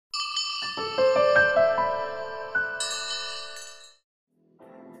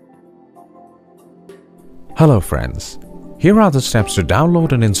Hello friends, here are the steps to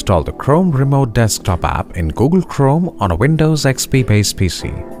download and install the Chrome Remote Desktop app in Google Chrome on a Windows XP based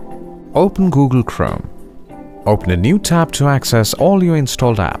PC. Open Google Chrome. Open a new tab to access all your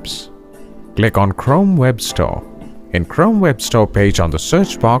installed apps. Click on Chrome Web Store. In Chrome Web Store page on the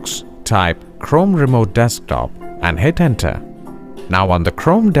search box, type Chrome Remote Desktop and hit enter. Now on the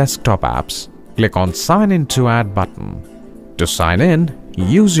Chrome Desktop apps, click on Sign in to Add button. To sign in,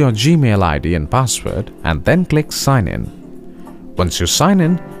 use your Gmail ID and password and then click Sign in. Once you sign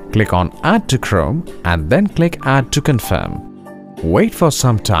in, click on Add to Chrome and then click Add to confirm. Wait for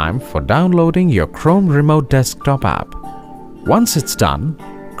some time for downloading your Chrome Remote Desktop app. Once it's done,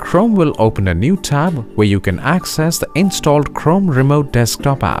 Chrome will open a new tab where you can access the installed Chrome Remote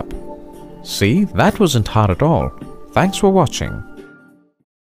Desktop app. See, that wasn't hard at all. Thanks for watching.